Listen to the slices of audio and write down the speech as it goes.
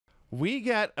We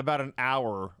get about an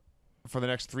hour for the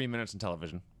next 3 minutes in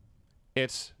television.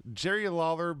 It's Jerry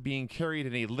Lawler being carried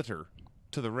in a litter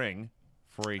to the ring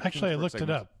for a... Actually, I looked it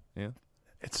up. Yeah.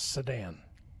 It's a sedan.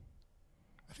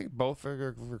 I think both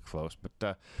are close.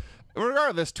 But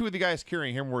regardless, two of the guys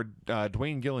carrying him were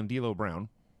Dwayne Gill and D'Lo Brown.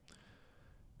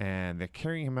 And they're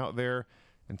carrying him out there.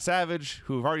 And Savage,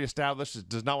 who we've already established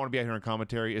does not want to be out here on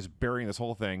commentary, is burying this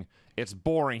whole thing. It's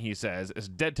boring, he says. It's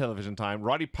dead television time.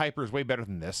 Roddy Piper is way better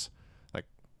than this. Like,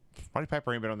 Roddy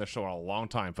Piper ain't been on this show in a long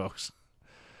time, folks.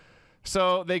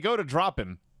 So they go to drop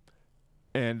him.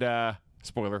 And,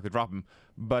 spoiler, they drop him.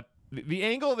 But the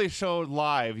angle they showed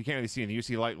live, you can't really see it. You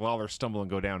see Lawler stumble and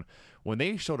go down. When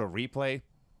they showed a replay,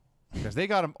 because they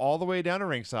got him all the way down to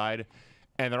ringside,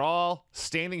 and they're all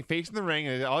standing facing the ring,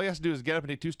 and all he has to do is get up and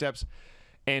take 2 steps.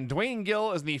 And Dwayne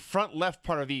Gill is in the front left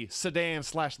part of the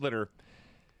sedan/litter.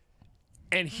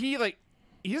 And he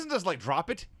doesn't just drop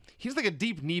it. He's like a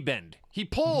deep knee bend. He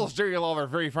pulls Jerry Lawler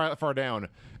very far down.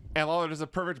 And Lawler does a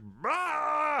perfect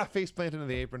face plant into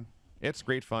the apron. It's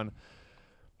great fun.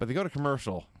 But they go to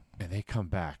commercial and they come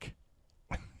back.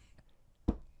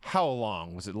 How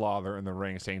long was it Lawler in the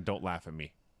ring saying, "Don't laugh at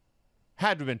me"?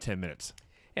 Had to have been 10 minutes.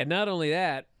 And not only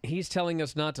that, he's telling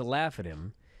us not to laugh at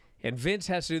him. And Vince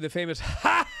has to do the famous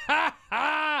ha ha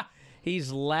ha.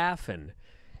 He's laughing.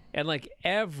 And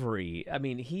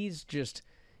he's just,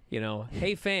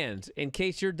 hey fans, in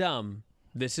case you're dumb,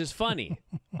 this is funny.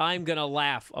 I'm going to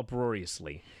laugh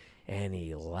uproariously. And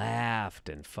he laughed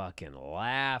and fucking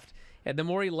laughed. And the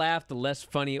more he laughed, the less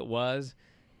funny it was.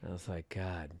 I was like,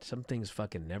 God, some things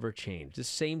fucking never change. This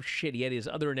same shit he had his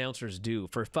other announcers do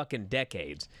for fucking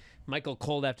decades. Michael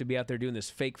Cole have to be out there doing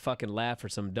this fake fucking laugh for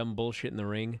some dumb bullshit in the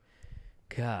ring.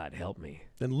 God help me.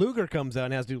 Then Luger comes out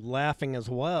and has to do laughing as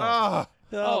well.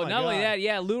 Oh, not only that,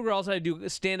 yeah, Luger also had to do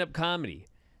stand-up comedy.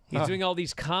 He's doing all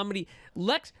these comedy.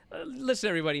 Listen,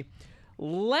 everybody.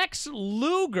 Lex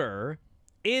Luger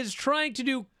is trying to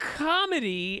do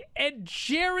comedy at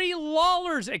Jerry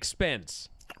Lawler's expense.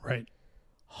 Right.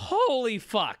 Holy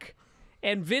fuck.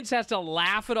 And Vince has to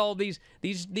laugh at all these.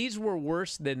 These were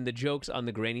worse than the jokes on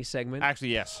the Granny segment. Actually,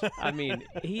 yes. I mean,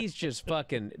 he's just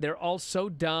fucking... They're all so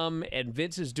dumb, and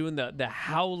Vince is doing the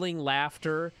howling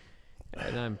laughter.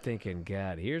 And I'm thinking,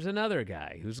 God, here's another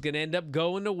guy who's going to end up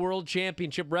going to World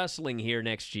Championship Wrestling here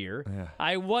next year. Yeah.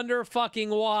 I wonder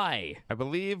fucking why. I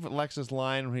believe Lex's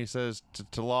line when he says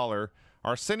to Lawler,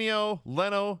 Arsenio,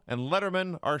 Leno, and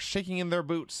Letterman are shaking in their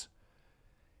boots.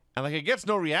 And it gets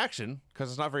no reaction because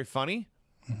it's not very funny.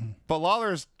 But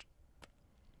Lawler's,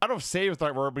 I don't know if save is the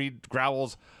right word, but he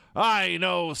growls, "I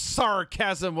know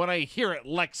sarcasm when I hear it,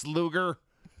 Lex Luger."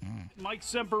 Mike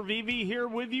Sempervive here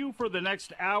with you for the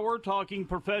next hour talking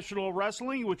professional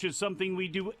wrestling, which is something we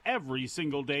do every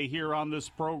single day here on this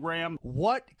program.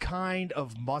 What kind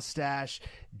of mustache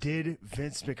did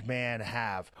Vince McMahon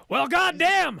have? Well,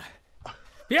 goddamn! If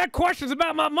you had questions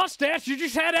about my mustache, you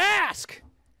just had to ask.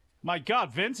 My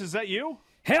God, Vince, is that you?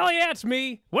 Hell yeah, it's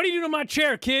me. What are you doing in my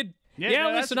chair, kid? Yeah,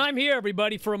 no, listen, I'm here,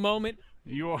 everybody, for a moment.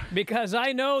 You are. Because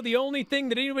I know the only thing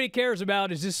that anybody cares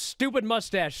about is this stupid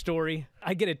mustache story.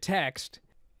 I get a text.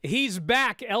 He's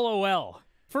back, LOL.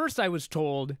 First, I was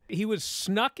told he was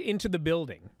snuck into the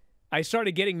building. I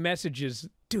started getting messages,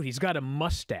 dude, he's got a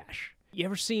mustache. You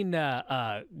ever seen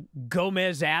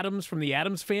Gomez Addams from the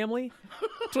Addams Family?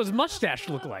 That's what his mustache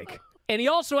looked like. And he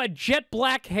also had jet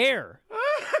black hair.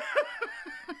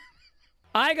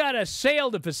 I got a sale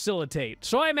to facilitate,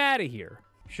 so I'm out of here.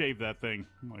 Shave that thing.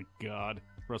 My God.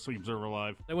 Wrestling Observer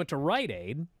Live. I went to Rite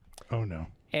Aid. Oh, no.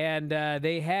 And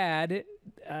they had,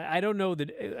 I don't know, I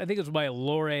think it was by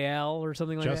L'Oreal or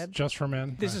something like that. Just for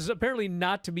men. This is apparently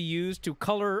not to be used to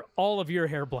color all of your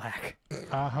hair black.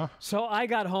 Uh-huh. So I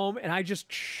got home and I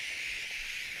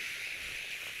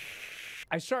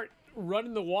start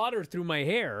running the water through my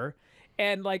hair,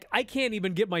 and I can't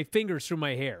even get my fingers through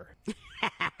my hair.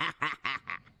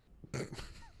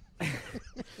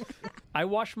 I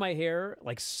washed my hair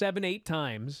 7, 8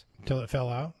 times. Until it fell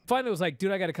out? Finally, I was like,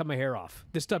 dude, I got to cut my hair off.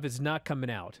 This stuff is not coming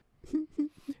out.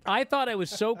 I thought I was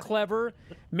so clever,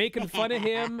 making fun of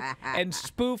him and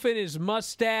spoofing his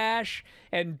mustache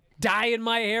and dyeing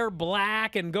my hair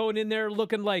black and going in there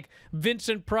looking like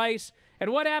Vincent Price.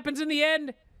 And what happens in the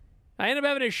end? I end up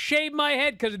having to shave my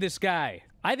head because of this guy.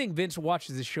 I think Vince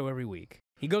watches this show every week.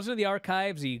 He goes into the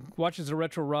archives, he watches the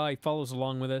Retro Raw, he follows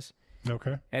along with us.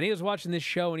 Okay. And he was watching this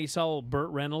show, and he saw old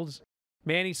Burt Reynolds.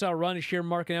 Man, he saw Ron Shear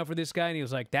marking out for this guy, and he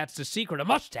was like, that's the secret, a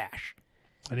mustache.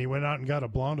 And he went out and got a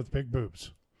blonde with big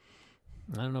boobs.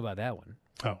 I don't know about that one.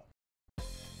 Oh.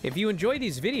 If you enjoy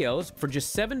these videos, for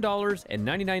just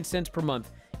 $7.99 per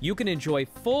month, you can enjoy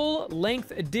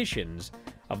full-length editions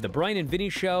of The Bryan Vinny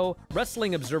Show,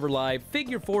 Wrestling Observer Live,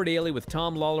 Figure 4 Daily with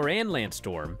Tom Lawler and Lance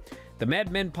Storm, the Mad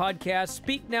Men Podcast,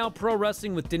 Speak Now Pro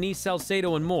Wrestling with Denise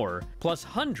Salcedo, and more, plus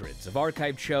hundreds of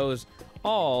archived shows,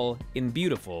 all in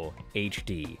beautiful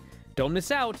HD. Don't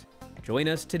miss out. Join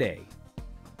us today.